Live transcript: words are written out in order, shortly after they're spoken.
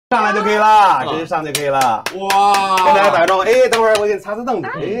上来就可以了，直接上就可以了。哇！跟大家打个招呼，哎，等会儿我给你擦擦凳子。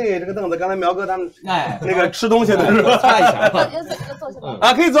哎，这个凳子刚才苗哥他们那个吃东西的是吧？擦一下。就坐下吧。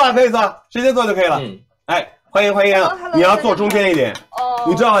啊，可以坐，可以坐，直接坐就可以了。哎，欢迎欢迎，你要坐中间一点。哦。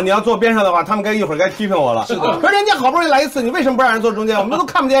你知道吗？你要坐边上的话，他们一会儿该批评我了。是的。可是人家好不容易来一次，你为什么不让人坐中间？我们都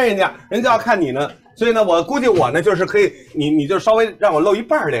看不见人家，人家要看你呢。所以呢，我估计我呢就是可以，你就稍微让我露一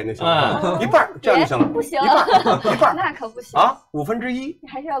半脸就行了，一半这样就行了。不行，一半那可不行啊，1/5。你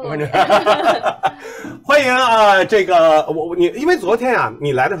还是要露。欢迎啊，这个你因为昨天啊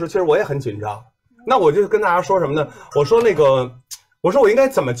你来的时候，其实我也很紧张。那我就跟大家说什么呢？我说我应该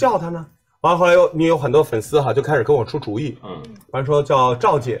怎么叫他呢？完了后来你有很多粉丝哈，就开始跟我出主意。完了说叫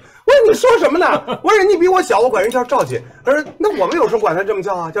赵姐。我说你说什么呢？我说人家比我小，我管人叫赵姐。他说那我们有时候管他这么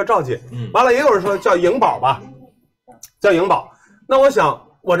叫啊，叫赵姐。完了也有人说叫颖宝吧，叫颖宝。那我想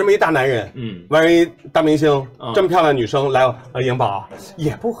我这么一大男人，完人一大明星，这么漂亮女生来颖宝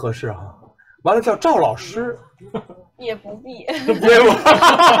也不合适啊。完了叫赵老师。也不必，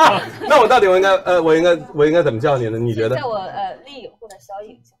那我到底我应该怎么叫你呢？你觉得？叫我丽颖或者小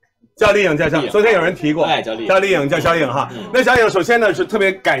颖。叫丽颖，叫小颖。昨天有人提过，哎，叫丽颖，叫小颖哈。那小颖，首先呢是特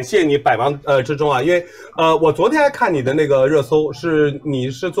别感谢你百忙之中啊，因为我昨天还看你的那个热搜，你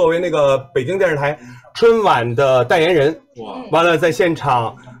是作为那个北京电视台春晚的代言人，完了在现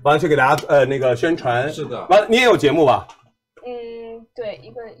场，完了去给大家那个宣传。是的。完了你也有节目吧？对，一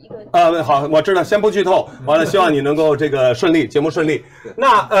个好，我知道，先不剧透。完了，希望你能够这个顺利，节目顺利。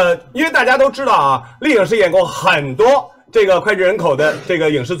那因为大家都知道啊，丽颖是演过很多这个脍炙人口的这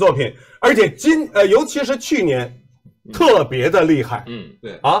个影视作品，而且尤其是去年特别的厉害。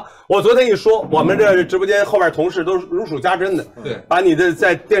对啊，我昨天一说，我们这直播间后边同事都如数家珍的，对，把你的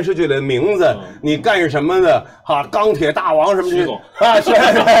在电视剧里的名字，你干什么的，哈，钢铁大王什么的啊，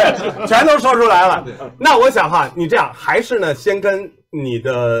全都说出来了。那我想哈，你这样还是呢，先跟你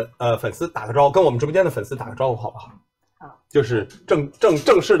的粉丝打个招呼，跟我们直播间的粉丝打个招呼，好不好？好，就是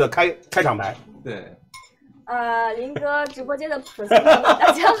正式的开场白。对。林哥直播间的粉丝们，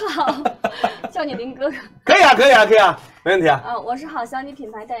大家好，叫你林哥。可以啊，没问题啊。我是好想你品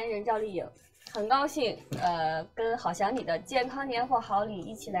牌代言人赵丽颖，很高兴跟好想你的健康年货好礼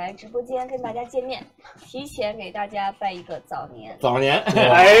一起来直播间跟大家见面，提前给大家拜一个早年。早年，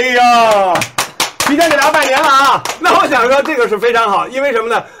哎呀。提前给大家拜年了啊！那我想说这个是非常好，因为什么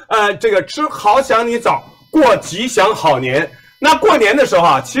呢？这个吃好想你早，过吉祥好年。那过年的时候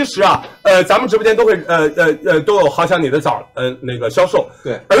啊，其实啊，咱们直播间都会都有好想你的枣那个销售。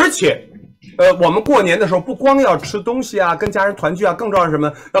对，而且我们过年的时候不光要吃东西啊，跟家人团聚啊，更重要是什么？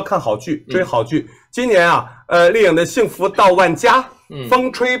要看好剧，追好剧。今年啊，丽颖的幸福到万家，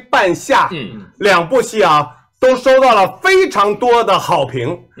风吹半夏，两部戏啊。都收到了非常多的好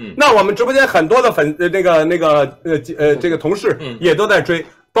评。那我们直播间很多的这个同事也都在追，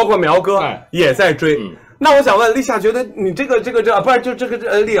包括苗哥也在追。那我想问立夏，觉得你这个不是就这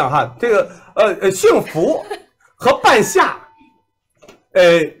个丽颖哈，这个幸福和半夏，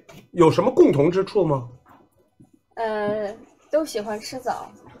有什么共同之处吗？都喜欢吃枣。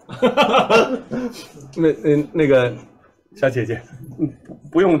那个。小姐姐，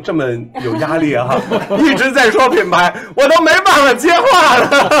不用这么有压力啊！一直在说品牌，我都没办法接话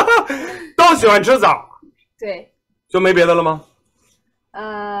了。都喜欢吃枣，对，就没别的了吗？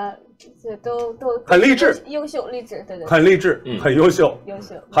这都很励志，优秀励志，对，很励志，很优秀，优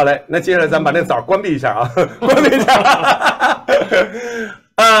秀。好嘞，那接下来咱们把那枣关闭一下啊，关闭一下。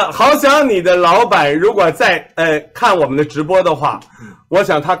好想你的老板如果在看我们的直播的话，我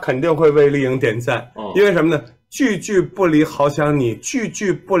想他肯定会为丽颖点赞，因为什么呢？句句不离好想你，句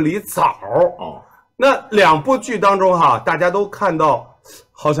句不离枣。那两部剧当中哈，大家都看到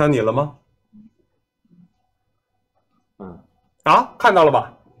好想你了吗？看到了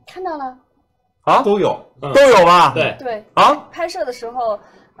吧？看到了。啊，都有吧？对拍摄的时候，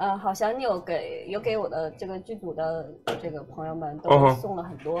好想你有给我的这个剧组的这个朋友们都送了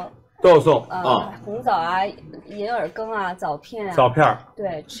很多。都有送红枣啊、银耳羹啊、枣片啊。枣片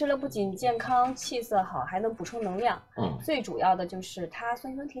对，吃了不仅健康、气色好，还能补充能量。最主要的就是它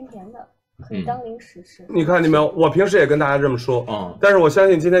酸酸甜甜的，可以当零食吃。你看见没有？我平时也跟大家这么说，但是我相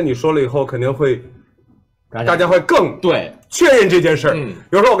信今天你说了以后，肯定会大家会更确认这件事儿。比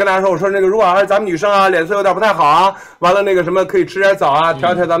如说我跟大家说，我说那个如果要是咱们女生啊脸色有点不太好啊，完了那个什么可以吃点枣啊，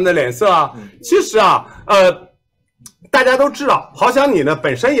调咱们的脸色啊。其实啊，大家都知道，好想你呢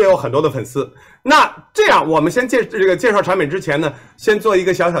本身也有很多的粉丝，那这样我们先介绍产品之前呢，先做一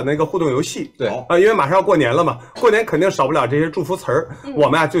个小小的一个互动游戏。对，因为马上要过年了嘛，过年肯定少不了这些祝福词儿。我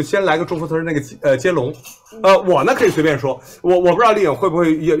们啊就先来个祝福词儿那个接龙。我呢可以随便说，我不知道丽颖会不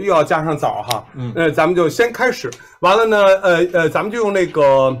会又要加上枣哈。咱们就先开始，完了呢，咱们就用那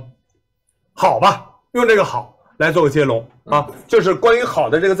个好吧，用这个好来做个接龙啊，就是关于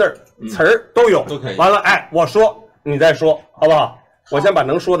好的这个字儿词儿都有，都可以。完了，哎，我说你再说，好不好？我先把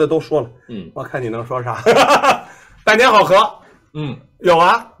能说的都说了，我看你能说啥。百年好合，有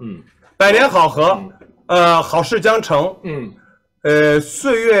啊，百年好合，好事将成，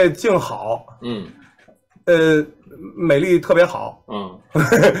岁月静好，美丽特别好，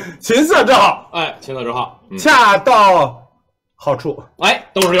琴瑟之好，哎，琴瑟之好，恰到好处，哎，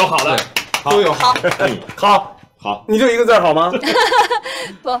都是有好的，都有好，好，你就一个字好吗？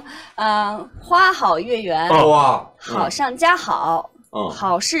不，花好月圆，哇，好上加好。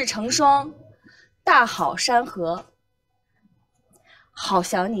好事成双，大好山河，好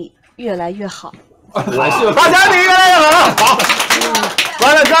想你越来越好。好想你越来越好。好，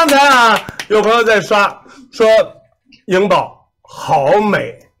完了，刚才啊，有朋友在刷说颖宝好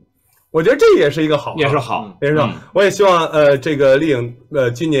美，我觉得这也是一个好，也是好，也是好。我也希望这个丽颖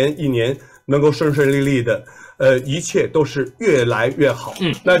今年一年能够顺顺利利的，一切都是越来越好。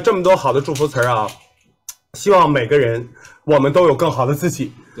那这么多好的祝福词啊，希望每个人。我们都有更好的自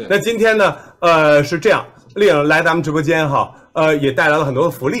己。那今天呢，是这样，丽颖来咱们直播间哈，也带来了很多的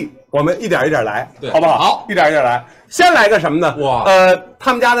福利，我们一点一点来，好不好？好，一点一点来。先来个什么呢？哇，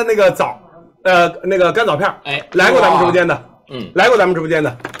他们家的那个枣，那个干枣片，哎，来过咱们直播间的，来过咱们直播间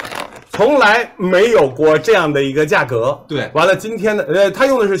的，从来没有过这样的一个价格。对，完了今天的，他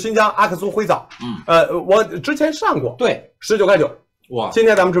用的是新疆阿克苏灰枣，我之前上过，对，19.9块。哇，今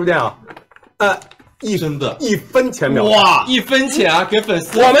天咱们直播间啊，真的1分钱秒杀，哇，1分钱啊，给粉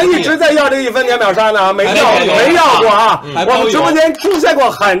丝。我们一直在要这个1分钱秒杀呢，没要过啊。我们直播间出现过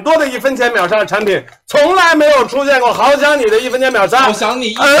很多的1分钱秒杀的产品，从来没有出现过好想你的1分钱秒杀。好想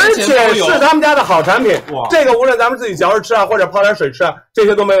你，而且是他们家的好产品。这个无论咱们自己嚼着吃啊，或者泡点水吃啊，这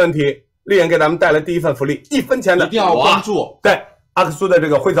些都没问题。丽颖给咱们带来第一份福利，1分钱的，一定要关注。对，阿克苏的这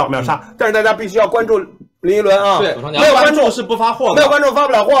个灰枣秒杀，但是大家必须要关注林一伦啊。对，没有关注是不发货的，没有关注发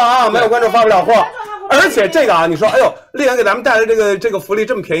不了货啊，没有关注发不了货。而且这个啊，你说，哎呦，丽颖给咱们带来这个福利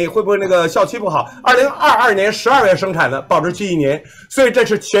这么便宜，会不会那个效期不好？2022年12月生产的，保质期1年，所以这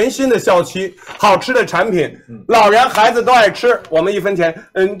是全新的效期，好吃的产品，老人孩子都爱吃。我们1分钱，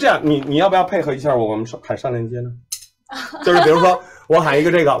这样你要不要配合一下我们喊上链接呢？就是比如说我喊一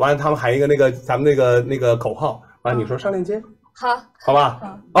个这个，完了他们喊一个那个咱们那个口号，完了你说上链接，好吧，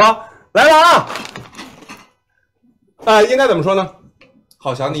好，来了啊，应该怎么说呢？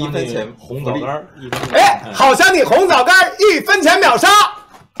好想你1分钱红枣干哎，好想你红枣干1分钱秒杀，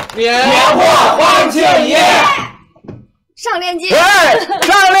年货欢庆夜，上链接，对，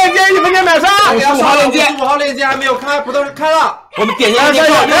上链接1分钱秒杀，55号链接，55号链接还没有开，不都是开了？我们点击链接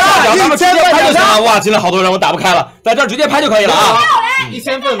之后，咱们直接拍就行了。哇，今天好多人，我打不开了，在这儿直接拍就可以了啊。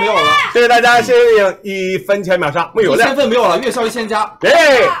1000份没有了，谢谢大家，谢谢丽颖1分钱秒杀，没有了，1000份没有了，月销1千加。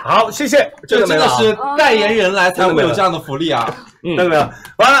哎，好，谢谢，这真的是代言人来才会有这样的福利啊。看到没有？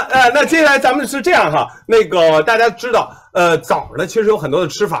完了，那接下来咱们是这样哈，那个大家知道，枣呢其实有很多的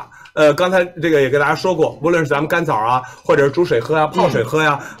吃法，刚才这个也跟大家说过，无论是咱们干枣啊，或者是煮水喝呀、泡水喝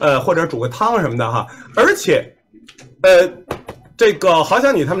呀，或者煮个汤什么的哈，而且，这个好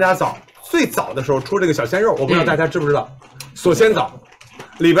想你他们家枣最早的时候出这个小鲜肉，我不知道大家知不知道，锁鲜枣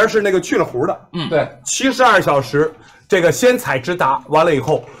里边是那个去了核的，对，72小时这个鲜采直达，完了以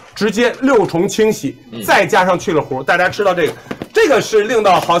后直接6重清洗，再加上去了核，大家吃到这个是令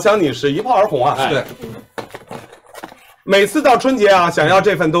到好想你是一炮而红啊！对，每次到春节啊，想要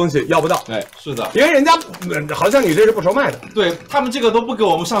这份东西要不到，对，是的，因为人家好像你这是不愁卖的，对他们这个都不给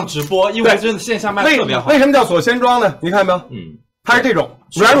我们上直播，因为真的线下卖特别好。为什么叫锁鲜装呢？你看没有？它是这种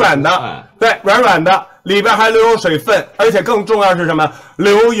软软的，对，软软的，里边还留有水分，而且更重要是什么？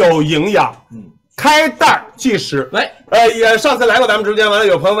留有营养。开袋即食。也上次来过咱们直播间，完了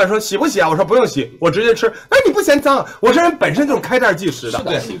有朋友问说洗不洗啊？我说不用洗，我直接吃。哎，你不嫌脏？我这人本身就是开袋即食的。是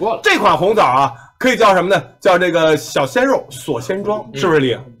的，洗过了。这款红枣啊，可以叫什么呢？叫这个小鲜肉锁鲜装，是不是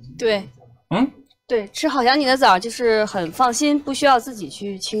李？对，对，吃好想你的枣就是很放心，不需要自己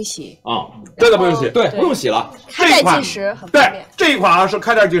去清洗啊，真的不用洗，对，不用洗了。开袋即食，很方便。对，这一款啊是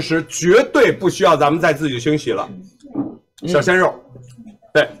开袋即食，绝对不需要咱们再自己清洗了。小鲜肉，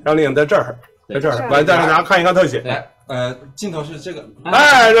对，让李颖在这儿，在这儿，完再让大家看一看特写。镜头是这个，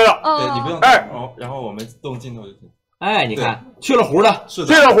哎，对了，对你不用，哎，然后我们动镜头就行。哎，你看，去了核的，是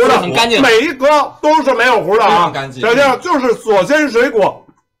的，去了核的，很干净，每一颗都是没有核的啊，干净。小鲜肉就是锁鲜水果。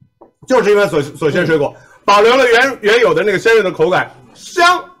就是因为锁鲜水果，保留了原有的那个鲜润的口感，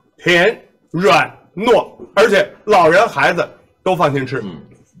香甜软糯，而且老人孩子都放心吃。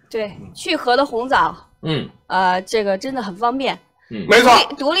对，去核的红枣，这个真的很方便。没错，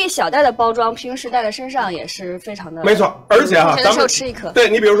独立小袋的包装，平时带在身上也是非常的。没错，而且哈，咱们吃一颗。对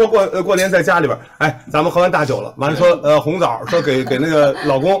你比如说过年在家里边，哎，咱们喝完大酒了，完了说红枣，说给那个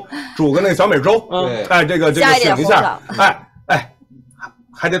老公煮个那个小米粥，哎，这个醒一下，哎，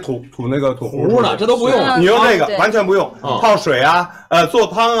还得吐那个吐糊呢，这都不用。你用这个完全不用，泡水啊，做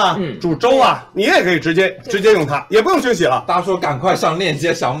汤啊，煮粥啊，你也可以直接用它，也不用清洗了。大家说赶快上链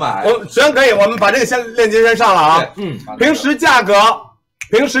接想买，行可以，我们把这个链接先上了啊。平时价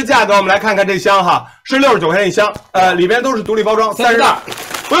格我们来看看这箱哈，是69块钱一箱，里边都是独立包装，30袋，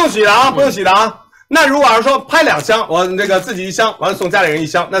不用洗的啊，不用洗的啊。那如果要是说拍2箱，我这个自己1箱，完了送家里人1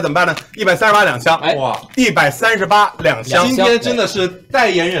箱，那怎么办呢？138两箱，哇，138两箱。今天真的是代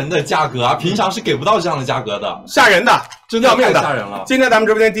言人的价格啊，平常是给不到这样的价格的，吓人的，真的太吓人了。今天咱们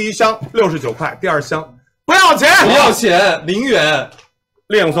直播间第1箱69块，第2箱不要钱，0元。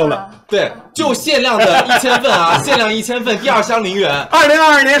利影送的，对，就限量的1000份啊，限量1000份，第2箱0元。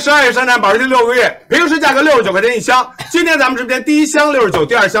2022年12月生产，保质期6个月，平时价格69块钱一箱。今天咱们直播间第1箱69，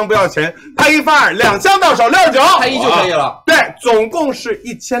第2箱不要钱，拍1发2，2箱到手69，拍1就可以了。对，总共是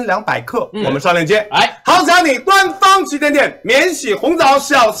1200克。我们上链接，好想你官方旗舰店免洗红枣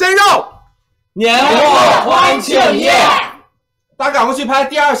小鲜肉，年货欢庆夜，大家赶快去拍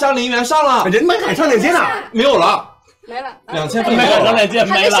第2箱0元上了，人没喊上链接呢，没有了。没了，2000份没了，上链接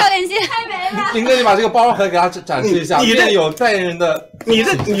没了，上链接还没了。林哥，你把这个包盒给他展示一下，你这有代言人的，你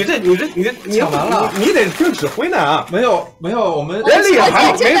抢完了，你得听指挥呢啊！没有，我们人厉害，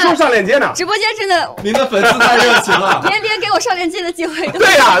还没说上链接呢。直播间真的，您的粉丝太热情了，别给我上链接的机会。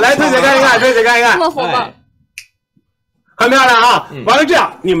对呀，来推姐看一看，这么火爆。很漂亮啊！完了，这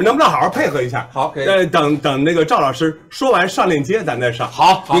样你们能不能好好配合一下？好，可以。等那个赵老师说完上链接，咱再上。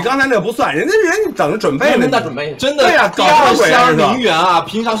好，你刚才那个不算，人等着准备呢。准备真的。对呀，第2箱0元啊，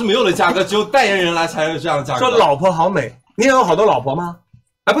平常是没有的价格，只有代言人来才有这样的价格。说老婆好美，你也有好多老婆吗？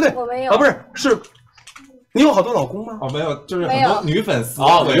哎，不对，我没有。不是，你有好多老公吗？没有，就是很多女粉丝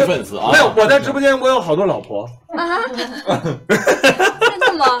女粉丝啊。没有，我在直播间我有好多老婆。真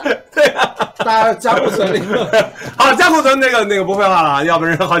的吗？对呀。大家加库存好，加库存那个不废话了啊，要不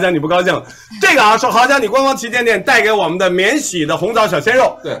然好像你不高兴了。这个啊是好像你官方旗舰店带给我们的免洗的红枣小鲜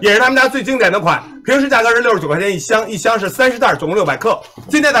肉，对，也是他们家最经典的款，平时价格是69块钱一箱，一箱是30袋，总共600克。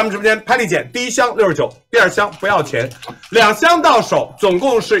今天咱们直播间拍立减，第1箱69，第2箱不要钱，2箱到手，总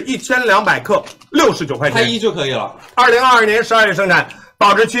共是1200克，69块钱，拍1就可以了。2022年12月生产。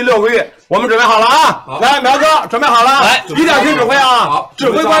保质期6个月，我们准备好了啊！来，苗哥准备好了，来，一定要听指挥啊！好，指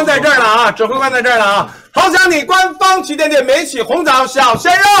挥官在这儿呢啊！指挥官在这儿呢啊！好想你官方旗舰店免洗红枣小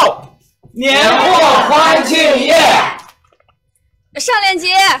鲜肉，年货欢庆夜，上链接，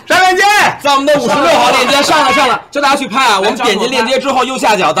在我们的56号链接上了，叫大家去拍啊！我们点击链接之后右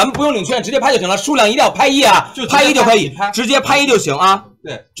下角，咱们不用领券，直接拍就行了，数量一定要拍1啊，拍1就可以，直接拍1就行啊！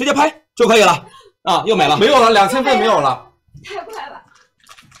对，直接拍就可以了啊！又没了，没有了，2000份没有了。太快了！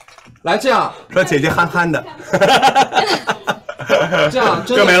来，这样说姐姐憨憨的，这样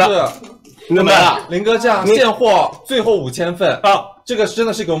真的是没了，没了。林哥，这样现货最后5000份啊，这个真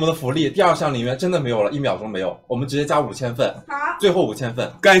的是给我们的福利。第2箱0元真的没有了，1秒钟没有，我们直接加5000份，好，最后5000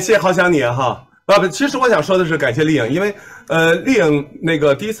份。感谢好想你哈！其实我想说的是感谢丽颖，因为丽颖那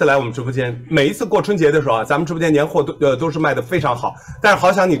个第1次来我们直播间，每一次过春节的时候啊，咱们直播间年货都是卖的非常好，但是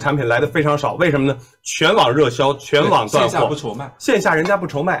好想你产品来的非常少，为什么呢？全网热销，全网断货，线下不愁卖，线下人家不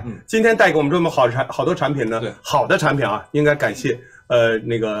愁卖。今天带给我们这么好多产品呢，好的产品啊，应该感谢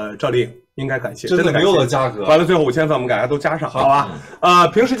那个赵丽颖。应该感谢，真的没有了价格。完了，最后5000份我们给大家都加上，好吧？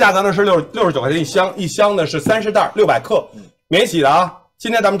平时价格呢是69块钱一箱，一箱呢是30袋，600克，免洗的啊。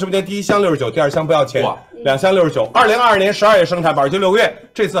今天咱们直播间第1箱69，第2箱不要钱，2箱69。2022年12月生产，保质期6个月，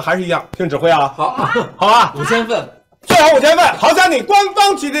这次还是一样，听指挥啊。好，好吧，5000份，最好5000份。好想你官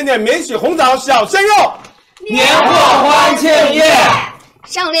方旗舰店免洗红枣小鲜肉，年货欢庆夜。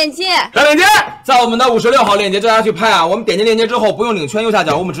上链接，在我们的56号链接，叫大家去拍啊！我们点击链接之后，不用领券，右下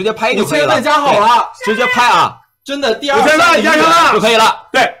角我们直接拍就可以了。5000份加好了，直接拍啊！真的，第2箱加上了就可以了。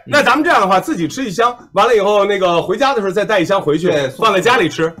对，那咱们这样的话，自己吃1箱，完了以后那个回家的时候再带1箱回去，放在家里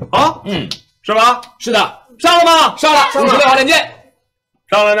吃啊。是吧？是的，上了吗？上了，56号链接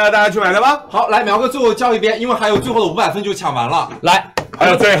上了，那大家去买它吧。好，来苗哥最后交一遍，因为还有最后的500份就抢完了。来。还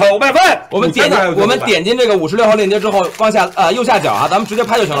有最后500份，我们点进这个56号链接之后，往下右下角啊，咱们直接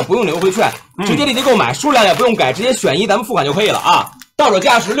拍就行了，不用领优惠券，直接链接购买，数量也不用改，直接选1，咱们付款就可以了啊。到手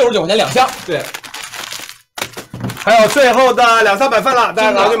价是69块钱2箱。对，还有最后的200-300份了，大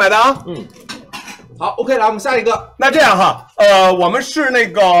家赶快去买单啊！好 ，OK， 来我们下一个。那这样哈，我们是那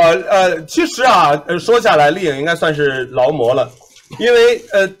个其实啊，说下来，丽颖应该算是劳模了。因为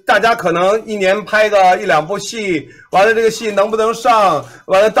大家可能一年拍个1-2部戏，完了这个戏能不能上，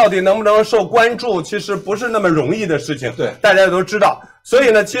完了到底能不能受关注，其实不是那么容易的事情。对，大家也都知道。所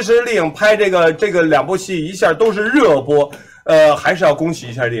以呢，其实丽颖拍这个2部戏一下都是热播，还是要恭喜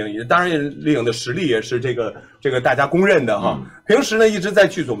一下丽颖。当然，丽颖的实力也是这个大家公认的哈。平时呢一直在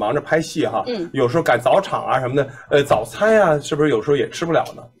剧组忙着拍戏哈，有时候赶早场啊什么的，早餐啊是不是有时候也吃不了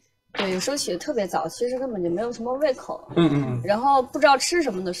呢？对，有时候起得特别早，其实根本就没有什么胃口。然后不知道吃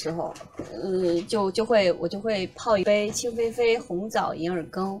什么的时候，我就会泡一杯清菲菲红枣银耳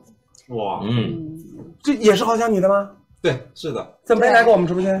羹。哇，这也是好想你的吗？对，是的。怎么没来过我们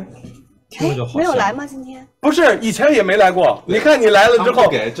直播间？没有来吗？今天不是，以前也没来过。你看你来了之后，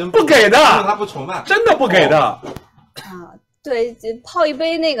不给的，他不崇拜，真的不给的。啊，对，泡一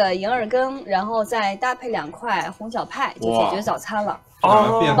杯那个银耳羹，然后再搭配2块红小派，就解决早餐了。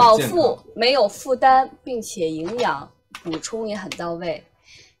饱腹，没有负担，并且营养补充也很到位。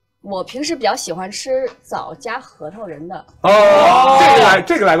我平时比较喜欢吃枣加核桃仁的。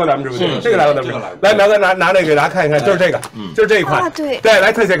这个来过咱们直播间，这个来过咱们直播间。来，苗哥拿那个给大家看一看，就是这个，就是这一款。对，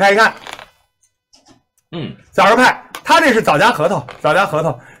来特写看一看。枣仁派，它这是枣加核桃，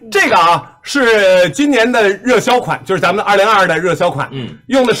这个啊是今年的热销款，就是咱们的2022的热销款。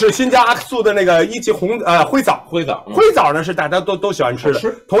用的是新疆阿克苏的那个1级灰枣，灰枣呢是大家都喜欢吃的。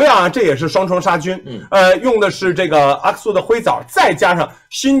同样啊，这也是双重杀菌。用的是这个阿克苏的灰枣，再加上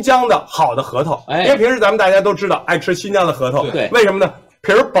新疆的好的核桃。因为平时咱们大家都知道爱吃新疆的核桃，对，为什么呢？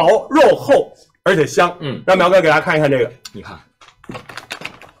皮儿薄，肉厚，而且香。让苗哥给大家看一看这个，你看。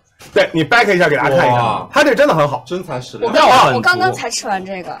对你掰开一下给大家看一看，它这真的很好，真材实料。我刚刚才吃完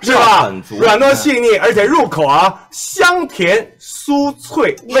这个，是吧？软糯细腻，而且入口啊香甜酥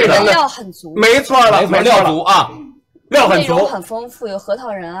脆，为什么呢？料很足，没错了，料足啊，料很足，内容很丰富，有核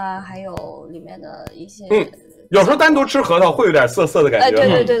桃仁啊，还有里面的一些。有时候单独吃核桃会有点涩涩的感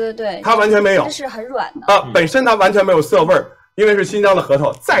觉，对，它完全没有，它是很软的啊，本身它完全没有涩味儿，因为是新疆的核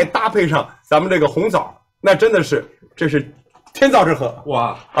桃，再搭配上咱们这个红枣，那真的是这是天造之合。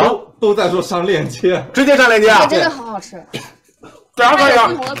哇都在说上链接，直接上链接啊！真的很好吃，它有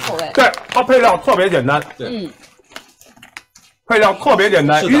不同的口味。对，它配料特别简单，配料特别简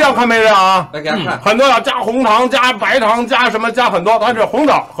单，一定要看配料啊！来给大家看，很多要加红糖、加白糖、加什么加很多，它这红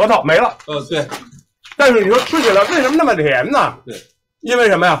枣、核桃没了。对。但是你说吃起来为什么那么甜呢？对，因为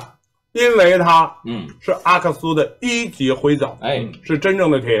什么呀？因为它是阿克苏的1级灰枣，是真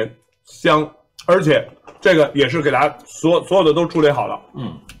正的甜香，而且这个也是给大家所有的都处理好了，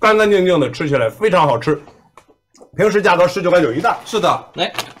干干净净的，吃起来非常好吃。平时价格19.9一袋，是的，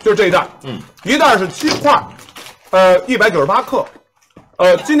就这一袋，一袋是7块，198克，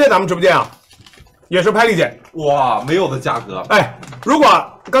今天咱们直播间啊，也是拍立减，哇，没有的价格，如果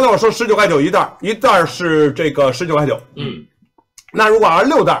刚才我说19.9一袋，一袋是这个19.9，那如果要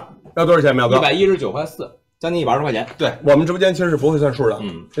6袋要多少钱？苗哥119.4块，将近120块钱。对，我们直播间其实是不会算数的，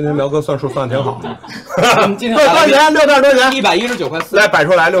今天苗哥算数算的挺好。今天多少钱？6袋多少钱？119.4块，来摆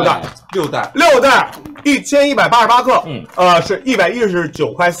出来6袋，6袋1188克，是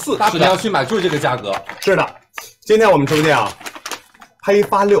119.4块。大家要去买就是这个价格。是的，今天我们直播间啊，配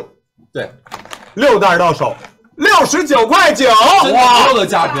发6，对，6袋到手69.9块，哇，没有的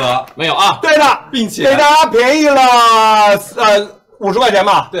价格没有啊？对的，并且给大家便宜了50块钱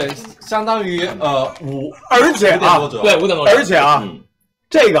吧？对，相当于而且啊，对5点多，而且啊，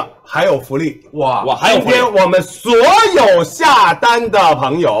这个还有福利哇！还有福利！今天我们所有下单的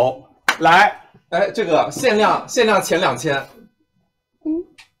朋友来，这个限量前2000，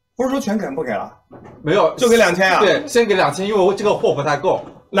不是说全给不给了？没有，就给2000啊？对，先给2000，因为这个货不太够。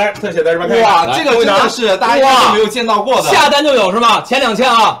来，特写在这边看。哇，这个真的是大家应该没有见到过的，下单就有是吗？前2000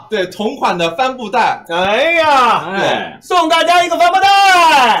啊，对，同款的帆布袋。哎呀，对，送大家一个帆布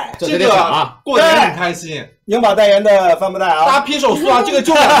袋，这个啊，过年很开心。英宝代言的帆布袋啊，大家拼手速啊，这个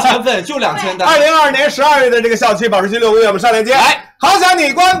就2000份，就2000单。2022年12月的这个效期，保质期6个月，我们上链接。来，好想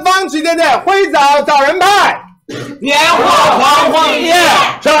你官方旗舰店灰枣人派年货狂欢夜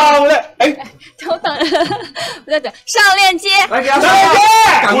上链，等等，不对，上链接，来给大家上链接，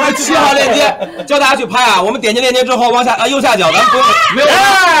赶快7号链接，教大家去拍啊！我们点击链接之后，往下右下角，咱们不用没有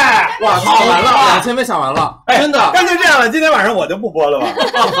哇，抢完了，2000份抢完了，真的。干脆这样了，今天晚上我就不播了吧。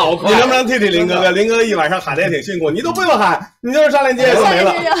好快，你能不能替林哥哥？林哥哥一晚上喊的也挺辛苦，你都不用喊，你就是上链接就没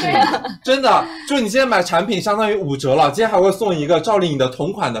了。真的，就是你现在买产品相当于5折了，今天还会送一个赵丽颖的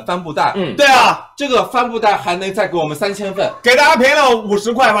同款的帆布袋。对啊，这个帆布袋还能再给我们3000份，给大家便宜了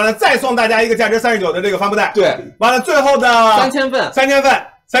50块，完了再送大家一个价值39的这个帆布袋。对，完了最后的3000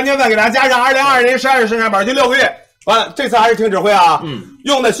份给大家加上2022年12月生产保质期6个月。完了，这次还是听指挥啊，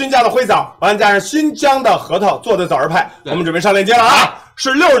用的新疆的灰枣，完了加上新疆的核桃做的枣儿派，我们准备上链接了啊，是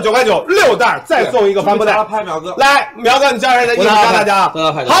69块9 6袋，再送一个帆布袋。拍苗哥，来，苗哥你叫人一起教大家啊，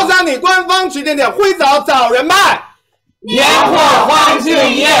好想你官方旗舰店灰枣枣仁派，年货欢庆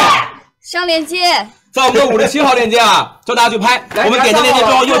夜，上链接。在我们的57号链接啊，叫大家去拍。我们点击链接之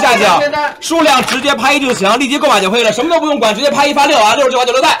后右下角，数量直接拍1就行，立即购买就可以了，什么都不用管，直接拍1发6啊，69块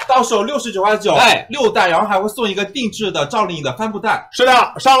9 6袋，到手69块9，哎，6袋，然后还会送一个定制的赵丽颖的帆布袋。是的，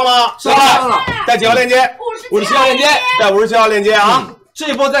上了吗？上了，在几号链接？57号链接，在57号链接啊。这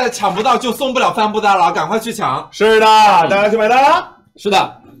一波再抢不到就送不了帆布袋了，赶快去抢。是的，大家去买单了。是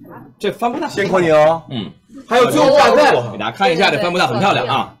的，这帆布袋辛苦你哦。还有最后2袋，给大家看一下，这帆布袋很漂亮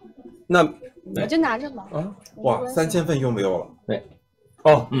啊。那我就拿着吧。哇，3000份又没有了。对，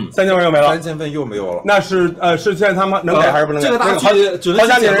哦，3000份又没了，3000份又没有了。那是是现在他们能给还是不能给？这个大去只能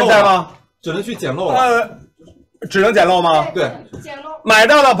去捡漏吗？只能去捡漏了。只能捡漏吗？对，买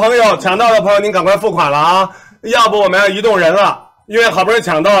到的朋友、抢到的朋友，您赶快付款了啊！要不我们要移动人了。因为好不容易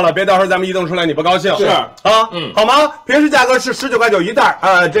抢到了，别到时候咱们移动出来你不高兴。是啊，好吗？平时价格是19块9一袋，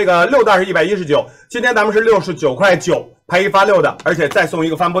这个6袋是119，今天咱们是69块9，拍1发6的，而且再送一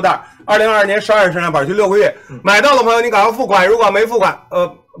个帆布袋。2022年12月生产保质期6个月，买到的朋友你赶快付款，如果没付款，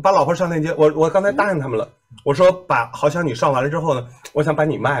把老婆上链接。我刚才答应他们了，我说把好想你上完了之后呢，我想把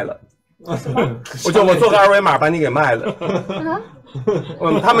你卖了，我做个2维码把你给卖了。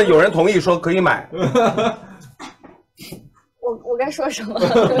他们有人同意说可以买。我该说什么？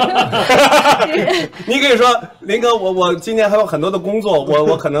你可以说林哥，我今年还有很多的工作，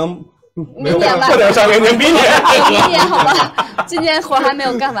我可能明年吧，不能上链接，明年好吧，今年活还没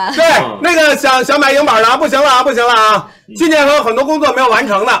有干完。对，那个想买硬板的不行了啊，今年还有很多工作没有完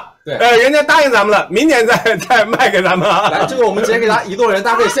成的。对，人家答应咱们了，明年再卖给咱们啊。来，这个我们直接给大家移动人，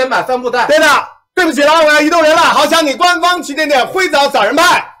大家可以先买帆布袋。对的，对不起了，我要移动人了。好想你官方旗舰店灰枣枣仁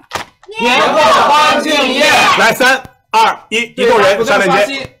派，年货欢庆夜，来3、2、1，移动人上链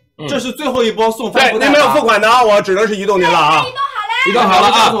接。这是最后一波送帆布袋。您没有付款的啊，我只能是移动您了啊。移动好了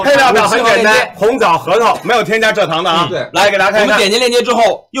啊，配料表很简单，红枣、核桃，没有添加蔗糖的啊。对，来给大家看一看。我们点击链接之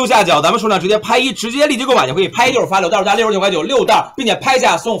后，右下角咱们数量直接拍1，直接立即购买就可以拍6发6，到手价69块9 6袋，并且拍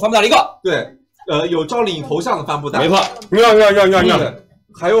下送帆布袋1个。对，有赵丽颖头像的帆布袋。没错，要。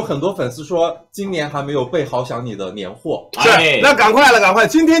还有很多粉丝说今年还没有备好想你的年货，是，那赶快，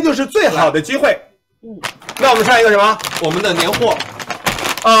今天就是最好的机会。那我们上一个什么？我们的年货。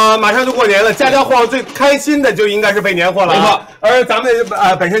马上就过年了，家家户户最开心的就应该是备年货了，没错。而咱们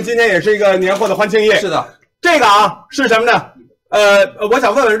本身今天也是一个年货的欢庆夜，是的。这个啊是什么呢？我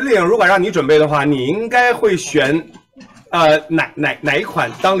想问问丽颖，如果让你准备的话，你应该会选哪一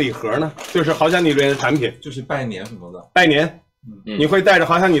款当礼盒呢？就是好想你这边的产品，就是拜年什么的。拜年，你会带着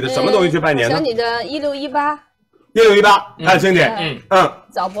好想你的什么东西去拜年呢？想你的1618，还有经典，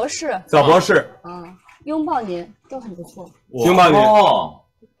枣博士，拥抱您都很不错，拥抱您。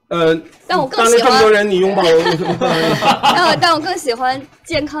但我更喜欢这么多人你拥抱我，但我更喜欢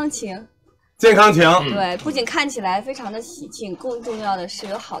健康情。健康情，对，不仅看起来非常的喜庆，更重要的是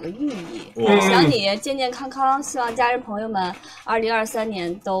有好的寓意。想你健健康康，希望家人朋友们2023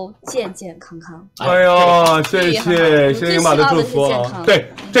年都健健康康。哎呦，谢谢领导的祝福啊！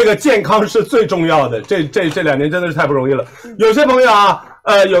对，这个健康是最重要的。这2年真的是太不容易了。有些朋友啊，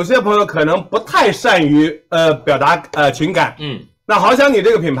有些朋友可能不太善于表达情感，那好想你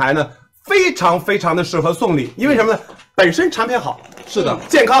这个品牌呢，非常的适合送礼，因为什么呢？本身产品好，是的，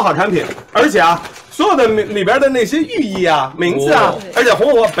健康好产品，而且啊，所有的里边的那些寓意啊、名字啊，而且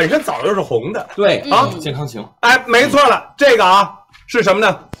红本身枣又是红的，对啊，健康情，哎，没错了，这个啊是什么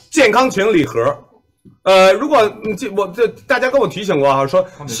呢？健康情礼盒，如果大家跟我提醒过啊，说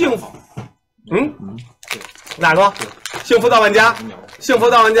幸福，哪个？幸福到万家，幸福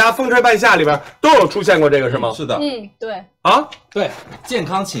到万家，风吹半夏里边都有出现过这个是吗？是的，对啊，对，健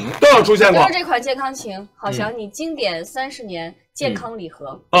康情都有出现过。就是这款健康情，好想你经典30年健康礼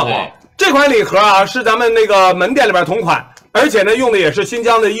盒。这款礼盒啊是咱们那个门店里边同款，而且呢用的也是新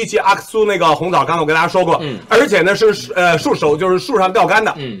疆的1级阿克苏那个红枣，刚才我跟大家说过，而且呢是树手，就是树上钓干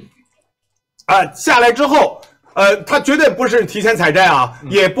的，下来之后。它绝对不是提前采摘啊，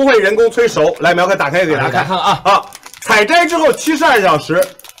也不会人工催熟。来，苗哥打开给大家看啊！采摘之后72小时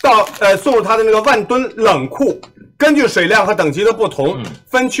送入它的那个万吨冷库，根据水量和等级的不同，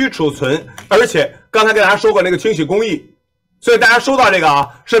分区储存，而且刚才跟大家说过那个清洗工艺，所以大家收到这个啊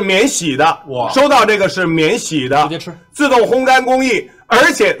是免洗的，收到这个是免洗的，直接吃，自动烘干工艺，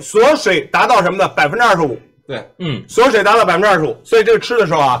而且锁水达到什么呢？25%。对，锁水达到25%，所以这个吃的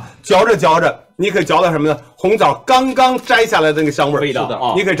时候啊，嚼着嚼着，你可以嚼到什么呢？红枣刚刚摘下来的那个香味，味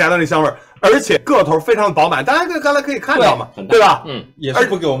道，你可以摘到那香味，而且个头非常饱满，大家刚才可以看到嘛，对吧？也是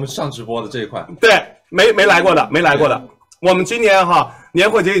不给我们上直播的这一款，对，没来过的，没来过的。我们今年哈年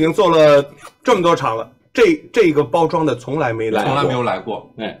货节已经做了这么多场了，这个包装的从来没来过，从来没有来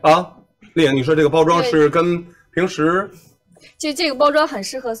过。丽颖，你说这个包装是跟平时？这个包装很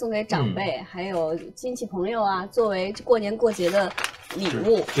适合送给长辈，还有亲戚朋友啊，作为过年过节的礼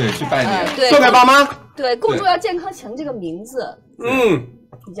物。对，去拜年，对，送给爸妈。对，共筑要健康情这个名字，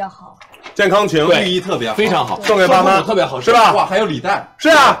比较好。健康情，寓意特别好，非常好，送给爸妈特别好，是吧？哇，还有礼袋。是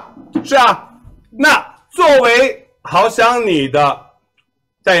啊。那作为好想你的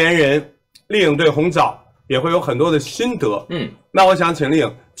代言人，丽颖对红枣也会有很多的心得。那我想请丽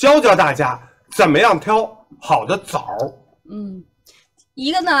颖教大家怎么样挑好的枣。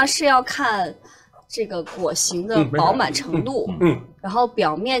一个呢是要看这个果形的饱满程度，然后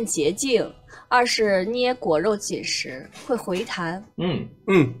表面洁净；二是捏果肉紧实，会回弹，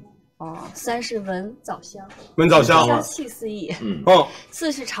三是闻枣香，香气四溢，四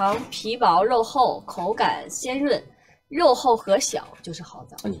是尝皮薄肉厚，口感鲜润，肉厚核小就是好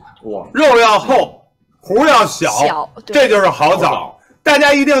枣。哇，肉要厚，核要小，这就是好枣。大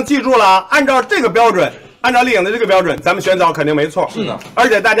家一定记住了啊，按照这个标准。按照丽颖的这个标准，咱们选枣肯定没错。是的，而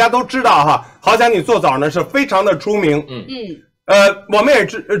且大家都知道哈，好想你做枣呢是非常的出名。我们也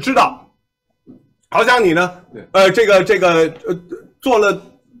知道，好想你呢，这个做了，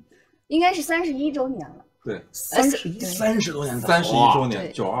应该是31周年了。对，30多年，31周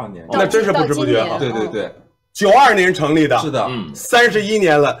年，92年，那真是不知不觉哈。对，92年成立的，是的，31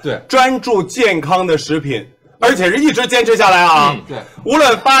年了。对，专注健康的食品。而且是一直坚持下来啊！对，无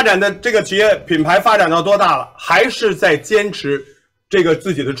论发展的这个企业品牌发展到多大了，还是在坚持这个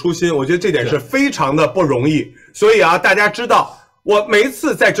自己的初心。我觉得这点是非常的不容易。所以啊，大家知道，我每一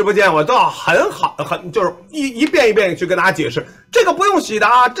次在直播间，我都要就是一遍一遍去跟大家解释，这个不用洗的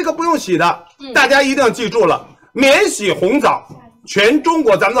啊，这个不用洗的。大家一定要记住了，免洗红枣，全中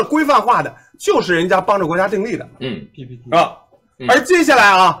国咱们的规范化的，就是人家帮着国家订立的。PPT 啊。而接下来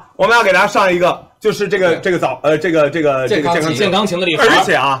啊，我们要给大家上一个，就是这个枣，这个健康情的礼盒。而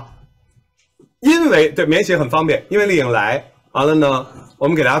且啊，因为对免洗很方便，因为丽颖来完了呢，我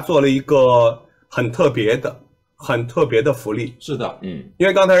们给大家做了一个很特别的福利。是的，因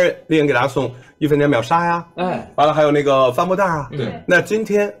为刚才丽颖给大家送1分钱秒杀呀，完了还有那个帆布袋啊，对。那今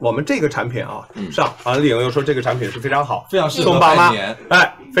天我们这个产品啊上，完了丽颖又说这个产品是非常好，非常适合送爸妈，拜年，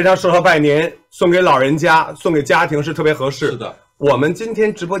非常适合拜年，送给老人家，送给家庭是特别合适。是的。我们今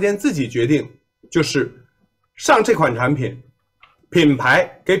天直播间自己决定，就是上这款产品，品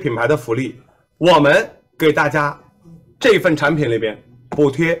牌给品牌的福利，我们给大家这份产品里边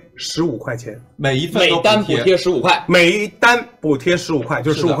补贴15块钱，每单补贴15块，每一单补贴15块，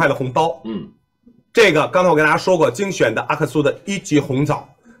就是15块的红包。这个刚才我跟大家说过，精选的阿克苏的1级红枣，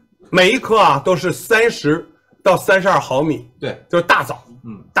每一颗啊都是30到32毫米，对，就是大枣，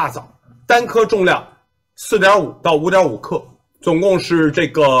大枣，单颗重量4.5到5.5克。总共是这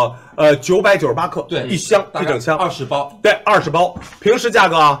个998克，对，一箱一整箱20包，对，20包，平时价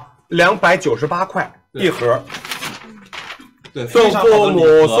格啊298块一盒，对，送父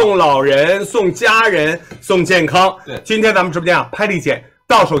母、送老人、送家人、送健康。对，今天咱们直播间啊，拍立减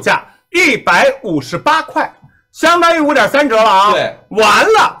到手价158块，相当于5.3折了啊！对，完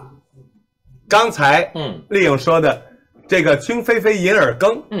了，刚才丽颖说的这个清菲菲银耳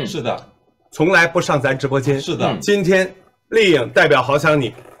羹，是的，从来不上咱直播间，是的，今天。丽颖代表好想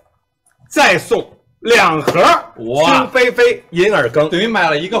你，再送2盒清菲菲银耳羹，等于买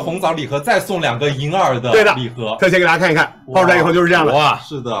了一个红枣礼盒，再送2个银耳的礼盒。特写给大家看一看，泡出来以后就是这样的。哇，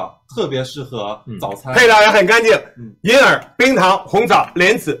是的，特别适合早餐，配料也很干净，银耳、冰糖、红枣、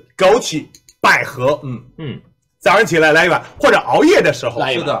莲子、枸杞、百合。早上起来来一碗，或者熬夜的时候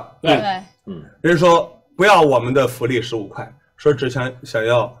来一碗。是的，对，人说不要我们的福利15块，说只想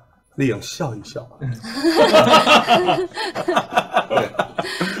要。丽颖笑一笑，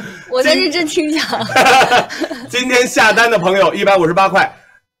我在认真听讲。今天下单的朋友158块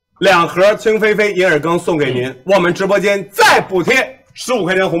，2盒清菲菲银耳羹送给您，我们直播间再补贴15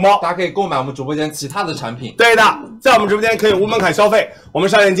块钱红包，大家可以购买我们直播间其他的产品。对的，在我们直播间可以无门槛消费。我们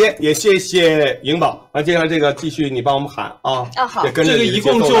上链接，也谢谢颖宝。接下来这个继续你帮我们喊啊。好，这个一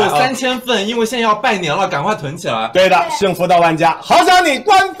共就3000份，因为现在要拜年了，赶快囤起来。对的，幸福到万家，好想你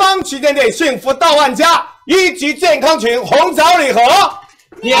官方旗舰店，幸福到万家，1级健康群红枣礼盒，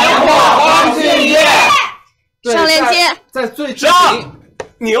年货欢庆夜。上链接，在最上，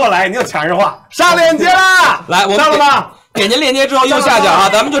你又来，你又抢人话，上链接啦！来，我们上了吧？点击链接之后右下角啊，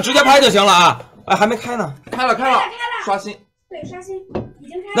咱们就直接拍就行了啊。哎，还没开呢，开了，刷新。对，刷新已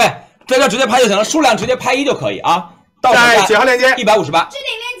经开了。对，这就直接拍就行了，数量直接拍1就可以啊。到在几号链接？158。置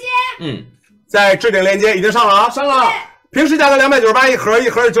顶链接。在置顶链接已经上了啊，上了。平时价格298一盒，一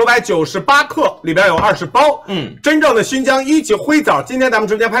盒是998克，里边有20包。真正的新疆1级灰枣，今天咱们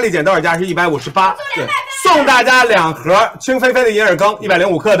直播间拍立减多少价是158，对，送大家2盒清菲菲的银耳羹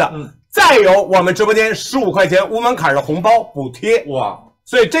105克的，再有我们直播间15块钱无门槛的红包补贴，哇！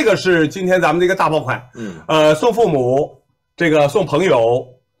所以这个是今天咱们的一个大爆款。送父母，这个送朋友，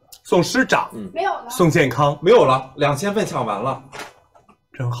送师长，没有了，送健康，没有了，2000份抢完了，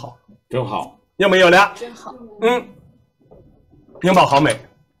真好，真好，又没有了，真好。英宝好美，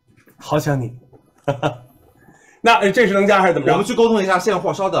好想你。那这是能加还是怎么着？我们去沟通一下现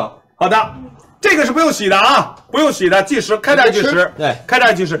货，稍等。好的，这个是不用洗的啊，不用洗的，计时，开袋计时，对，开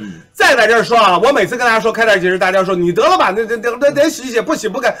袋计时。再在这儿说啊，我每次跟大家说开袋计时，大家说你得了吧，得洗洗，不洗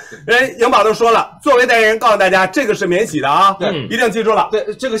不改。人颖宝都说了，作为代言人告诉大家，这个是免洗的啊，对，一定记住了。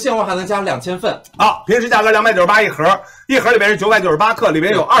对，这个现货还能加2000份。好，平时价格298一盒，一盒里边是998克，里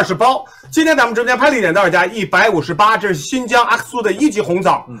边有20包。今天咱们直播间拍立减多少价？158，这是新疆阿克苏的1级红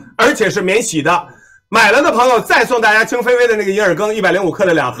枣，而且是免洗的。买了的朋友再送大家清菲菲的那个银耳羹105克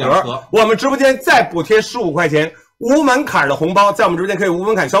的2盒，我们直播间再补贴15块钱无门槛的红包，在我们直播间可以无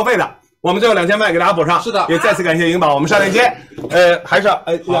门槛消费的。我们最后2000万给大家补上，是的，也再次感谢颖宝。我们上链接，还是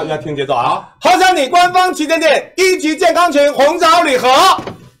要听节奏啊！好想你官方旗舰店1级健康群红枣礼盒，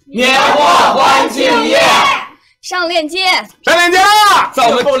年货欢庆夜，上链接，上链接啦！在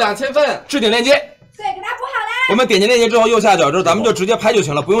我们够2000份，置顶链接。对，给大家补好了。我们点击链接之后，右下角之后，咱们就直接拍就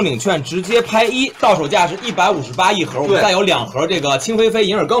行了，不用领券，直接拍1，到手价是158一盒，我们再有2盒这个清菲菲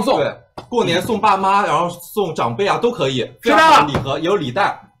银耳羹送。对，过年送爸妈，然后送长辈啊都可以。是的，礼盒也有礼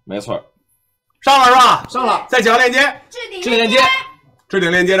袋，没错。上了是吧？上了，再几号链接？置顶链接，置顶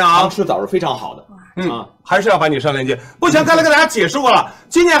链接呢啊！吃枣是非常好的，还是要把你上链接。不行，刚才跟大家解释过了，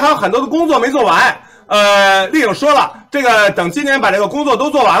今年还有很多的工作没做完。丽颖说了，这个等今年把这个工作都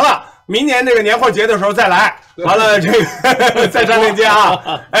做完了。明年这个年货节的时候再来，完了这个再上链接啊！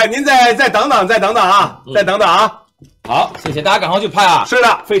哎，您再等等啊，再等等啊！好，谢谢大家，赶快去拍啊！是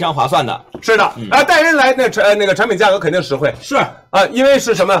的，非常划算的，是的。带人来那个产品价格肯定实惠，是因为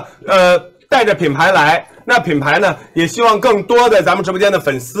是什么？带着品牌来，那品牌呢也希望更多的咱们直播间的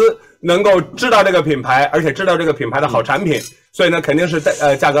粉丝能够知道这个品牌，而且知道这个品牌的好产品，所以呢肯定是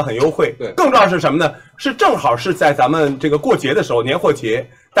价格很优惠。对，更重要是什么呢？是正好是在咱们这个过节的时候，年货节，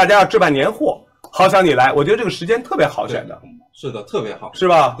大家要置办年货，好想你来，我觉得这个时间特别好选的。是的，特别好，是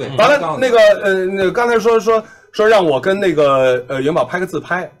吧？对。完了，那个刚才说让我跟那个颖宝拍个自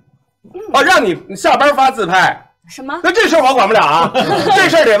拍，让你下班发自拍。什么？那这事儿我管不了啊，这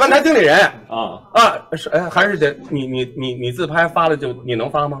事儿得问他经理人还是得你自拍发了就你能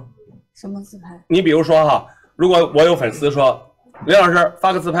发吗？什么自拍？你比如说哈，如果我有粉丝说林老师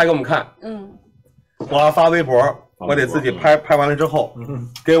发个自拍给我们看，我要发微博，我得自己拍完了之后，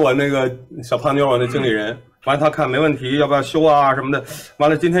给我那个小胖妞我那经理人，完了他看没问题，要不要修啊什么的，完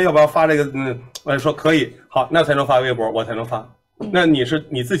了今天要不要发这个说可以，好，那才能发微博，我才能发。那你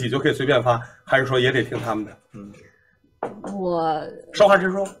自己就可以随便发，还是说也得听他们的？我实话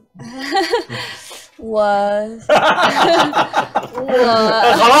实说。我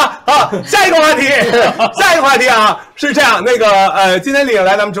好了啊，下一个话题啊，是这样，那个今天丽颖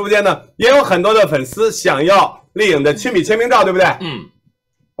来咱们直播间呢，也有很多的粉丝想要丽颖的亲笔签名照，对不对？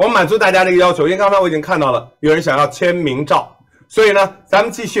我们满足大家这个要求，因为刚才我已经看到了有人想要签名照，所以呢，咱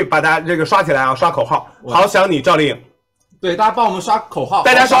们继续把大家这个刷起来啊，刷口号，好想你赵丽颖。对，大家帮我们刷口号，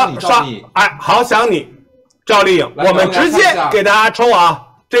大家刷，哎，好想你赵丽颖，我们直接给大家抽啊，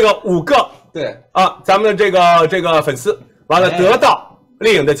这个5个，对啊，咱们的这个粉丝，完了得到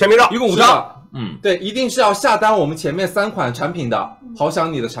丽颖的签名照，一共5张。对，一定是要下单我们前面3款产品的，好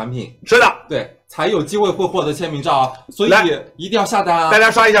想你的产品，是的，对，才有机会会获得签名照啊，所以一定要下单啊！大家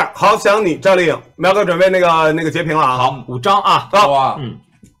刷一下，好想你赵丽颖，苗哥准备那个截屏了啊，好，5张啊，好啊，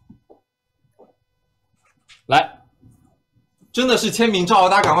来。真的是签名照，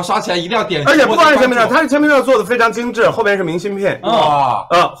大家赶快刷起来，一定要点。而且不光是签名照，它的签名照做的非常精致，后边是明信片，哇，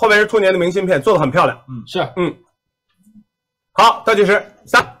后边是兔年的明信片，做的很漂亮。是，好，倒计时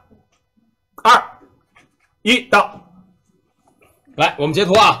3、2、1，到。来，我们截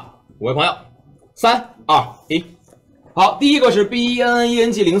图啊，5位朋友，3、2、1。好，第一个是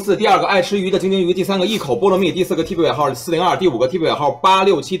BNNENG04，第二个爱吃鱼的晶晶鱼，第三个一口菠萝蜜，第四个 TP 尾号402，第五个 TP 尾号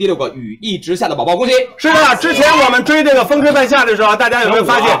867，第六个雨一直下的宝宝，恭喜！是的，之前我们追这个风吹半夏的时候，大家有没有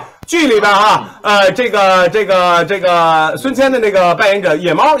发现剧里边这个孙谦的那个扮演者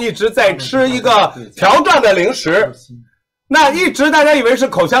野猫一直在吃一个条状的零食，那一直大家以为是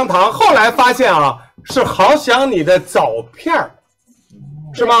口香糖，后来发现是好想你的枣片儿，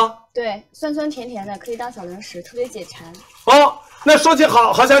是吗？对，酸酸甜甜的，可以当小零食，特别解馋。哦，那说起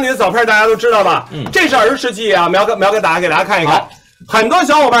好想你的枣片，大家都知道吧？这是儿时记忆啊，描给给大家看一看。很多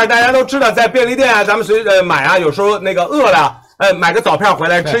小伙伴大家都知道，在便利店咱们买有时候那个饿了，买个枣片回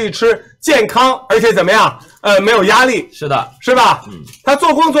来吃一吃，健康，而且怎么样？没有压力。是的，是吧？它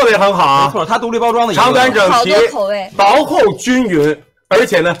做工做的也很好啊，没错，它独立包装的，长短整齐，口味薄厚均匀，而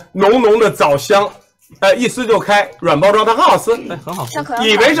且呢，浓浓的枣香。一撕就开，软包装，它很好撕，很好撕。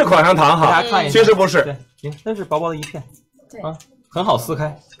以为是口香糖哈，其实不是，对，那是薄薄的一片，对啊，很好撕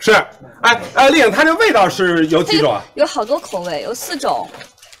开。是，丽颖，它这味道是有几种啊？有好多口味，有4种，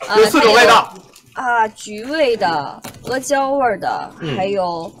有4种味道橘味的、阿胶味的，还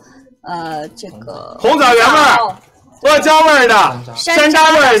有这个红枣原味、阿胶味的、山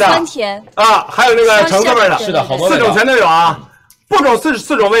楂味的、酸甜还有那个橙子味的，是的，好多4种全都有啊。不种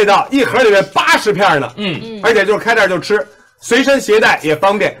4种味道，一盒里面80片呢，而且就是开袋就吃，随身携带也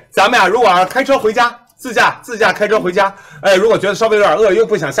方便。咱们如果要开车回家，自驾开车回家，如果觉得稍微有点饿，又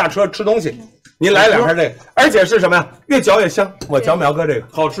不想下车吃东西，您来2片这个，而且是什么呀？越嚼越香。我嚼苗哥这个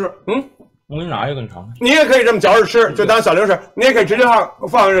好吃，我给你拿一个，你尝尝。你也可以这么嚼着吃，就当小零食，你也可以直接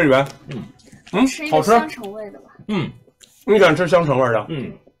放这里面，吃一个香橙味的吧。你喜欢吃香橙味的？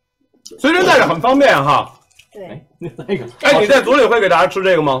随身带着很方便哈。对，你在组里会给大家吃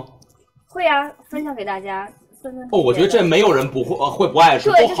这个吗？会啊，分享给大家。我觉得这没有人会不爱吃，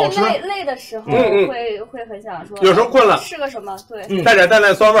对，好吃。累的时候会很想说，有时候困了吃个什么，对，带点淡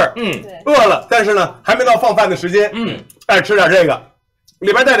淡酸味儿，饿了，但是呢还没到放饭的时间，吃点这个，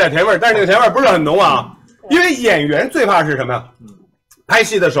里边带点甜味儿，但是那个甜味儿不是很浓啊，因为演员最怕是什么呀？拍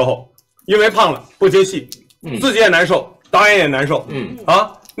戏的时候因为胖了不接戏，自己也难受，导演也难受，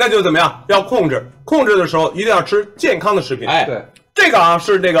那就怎么样？要控制的时候一定要吃健康的食品。对，这个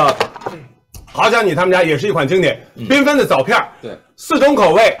是这个，好想你他们家也是一款经典缤纷的枣片，对，4种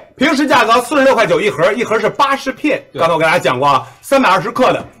口味，平时价格46块9一盒，一盒是80片。刚才我给大家讲过320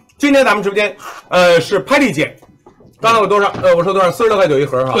克的。今天咱们直播间，是拍立减。刚才我多少？我说多少？46块9一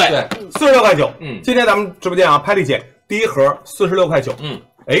盒哈。对，46块9。今天咱们直播间拍立减，第一盒46块9。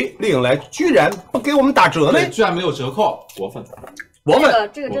丽颖来居然不给我们打折呢？居然没有折扣，过分。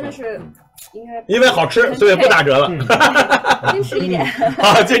这个真的是应该，因为好吃，所以不打折了。矜持一点。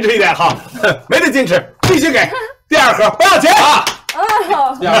好，矜持一点，好，没得矜持，必须给。第2盒不要钱啊！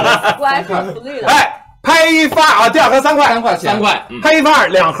我还是福利的。拍一发第2盒3块，3块，拍一发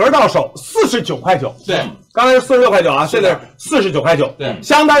2盒到手49块9。对，刚才是46块9现在是49块9，对，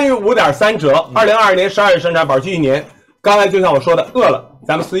相当于5.3折。2022年12月生产，保质期1年。刚才就像我说的，饿了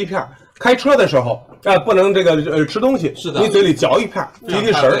咱们撕一片，开车的时候不能这个吃东西，是的，你嘴里嚼一片，提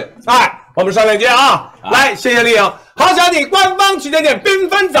提神。我们上链接啊，来，谢谢丽颖。好想你官方旗舰店缤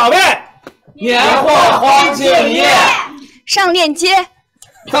纷枣片，年货黄金夜，上链接，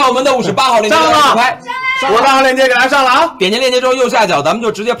看我们的58号链接上拍，58号链接给大家上了啊！点击链接之后右下角，咱们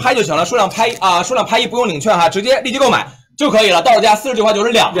就直接拍就行了，数量拍一不用领券直接立即购买就可以了。到手价49块9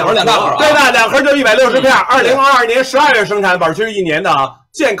是2盒2大盒，对的，2盒就160片。2022年12月生产，保质期1年的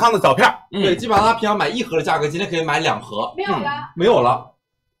健康的枣片。对，基本上他平常买1盒的价格，今天可以买2盒。没有了，没有了。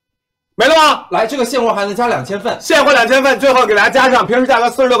没了吗？来，这个现货还能加2000份，现货2000份，最后给大家加上平时价格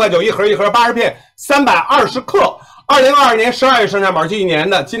46块9一盒，一盒80片，320克。2022年12月生产，保质期1年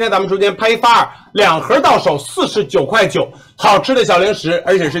的。今天咱们直播间拍一发2盒到手49块9，好吃的小零食，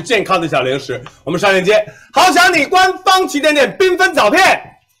而且是健康的小零食。我们上链接，好想你官方旗舰店缤纷枣片，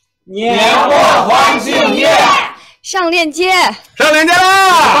年货黄金夜，上链接，上链接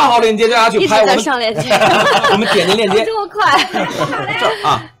啦！58号链接，大家去拍我们上链接，我们点击链接，这么快，这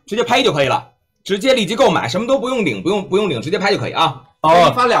儿直接拍就可以了，直接立即购买，什么都不用领，不用领，直接拍就可以啊。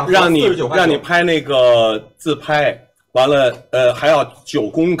发2盒让你拍那个自拍，完了还要9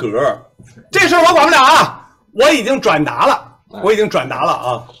宫格，这事儿我管不了啊，我已经转达了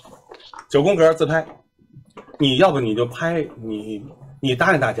啊，9宫格自拍，你要不你就拍，你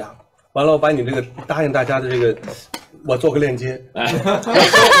答应大家，完了我把你这个答应大家的这个，我做个链接，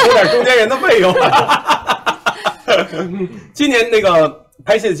有点中间人的费用。今年那个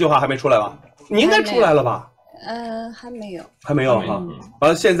拍戏的计划还没出来吧？你应该出来了吧？还没有哈。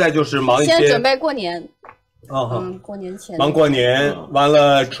完了，现在就是忙一些，现在准备过年。过年前忙过年，完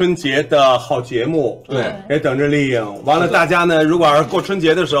了春节的好节目，对，也等着丽颖。完了，大家呢，如果要是过春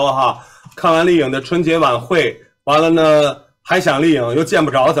节的时候哈，看完丽颖的春节晚会，完了呢还想丽颖又见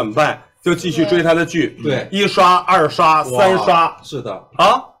不着怎么办？就继续追她的剧，对，1刷、2刷、3刷，是的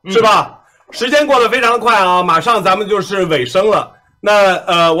啊，是吧？时间过得非常快啊，马上咱们就是尾声了。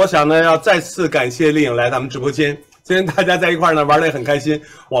那我想呢，要再次感谢丽颖来咱们直播间。今天大家在一块儿呢玩的也很开心，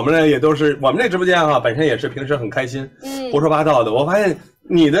我们呢也都是我们这直播间哈，本身也是平时很开心，胡说八道的。我发现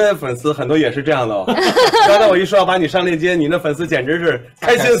你的粉丝很多也是这样的哦。刚才我一说要把你上链接，你的粉丝简直是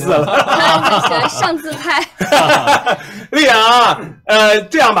开心死了。上自拍。丽颖啊，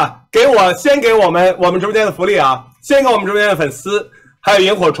这样吧，先给我们直播间的福利啊，先给我们直播间的粉丝还有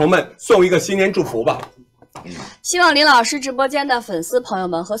萤火虫们送一个新年祝福吧。希望林老师直播间的粉丝朋友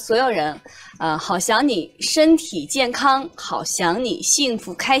们和所有人，好想你身体健康，好想你幸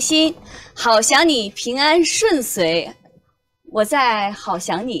福开心，好想你平安顺遂，我在好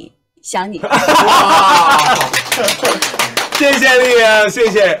想你想你。谢谢丽颖，谢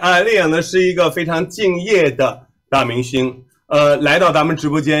谢丽颖呢是一个非常敬业的大明星，来到咱们直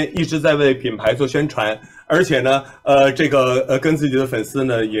播间一直在为品牌做宣传。而且呢，跟自己的粉丝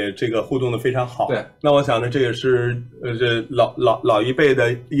呢也这个互动的非常好。对，那我想呢，这也是这老一辈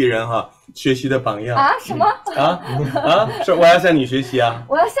的艺人哈学习的榜样啊？什么？是我要向你学习啊！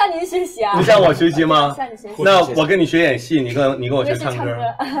我要向您学习啊！你向我学习吗？向你学习。那我跟你学演戏，你跟我学唱歌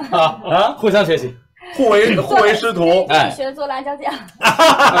啊！互相学习，互为师徒。哎，学做辣椒酱。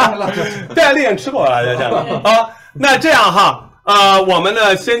对，丽颖吃过辣椒酱啊。那这样哈。我们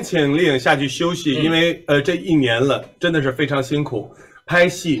呢先请丽颖下去休息，因为这1年了，真的是非常辛苦。拍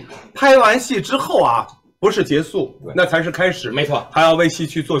戏，拍完戏之后啊，不是结束，那才是开始。没错，还要为戏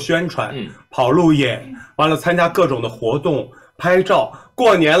去做宣传，跑路演，完了参加各种的活动，拍照。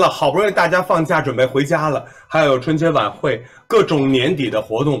过年了，好不容易大家放假准备回家了，还有春节晚会，各种年底的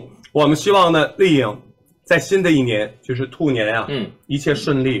活动。我们希望呢，丽颖在新的1年，就是兔年啊，一切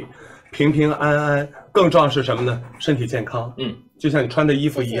顺利，平平安安。更重要是什么呢？身体健康。就像你穿的衣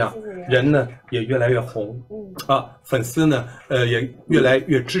服一样，人呢也越来越红。粉丝呢也越来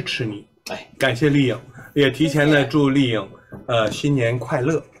越支持你。感谢丽颖，也提前呢祝丽颖新年快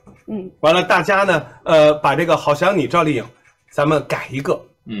乐。完了大家呢把这个好想你赵丽颖，咱们改一个。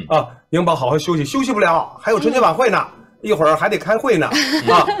颖宝好好休息，休息不了，还有春节晚会呢，一会儿还得开会呢。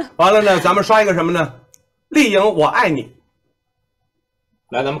完了呢，咱们刷一个什么呢？丽颖我爱你。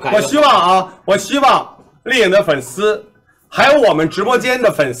来，咱们看。我希望丽颖的粉丝，还有我们直播间的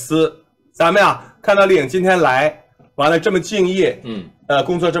粉丝，咱们呀看到丽颖今天来，完了这么敬业，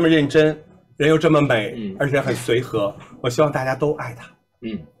工作这么认真，人又这么美，而且很随和，我希望大家都爱她。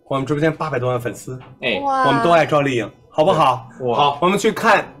我们直播间800多万粉丝，我们都爱赵丽颖，好不好？好，我们去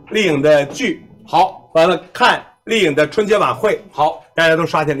看丽颖的剧，好，完了看丽颖的春节晚会，好，大家都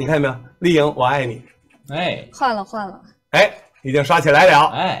刷起来，你看见没有？丽颖我爱你，换了，已经刷起来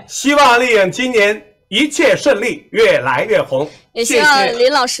了，希望丽颖今年一切顺利，越来越红。也希望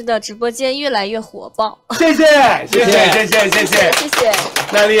林老师的直播间越来越火爆。谢谢。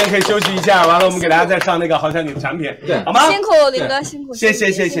那丽颖可以休息一下，完了我们给大家再上那个好像你的产品，对，好吗？辛苦林哥，辛苦。谢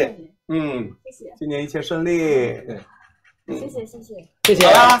谢。谢谢。今年一切顺利。谢谢。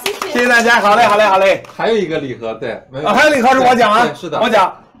好了，谢谢大家，好嘞。还有一个礼盒，对，还有礼盒是我讲啊，是的，我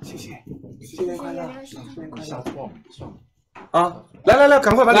讲。谢谢，新年快乐，下错。来，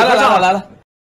赶快把礼盒上来了。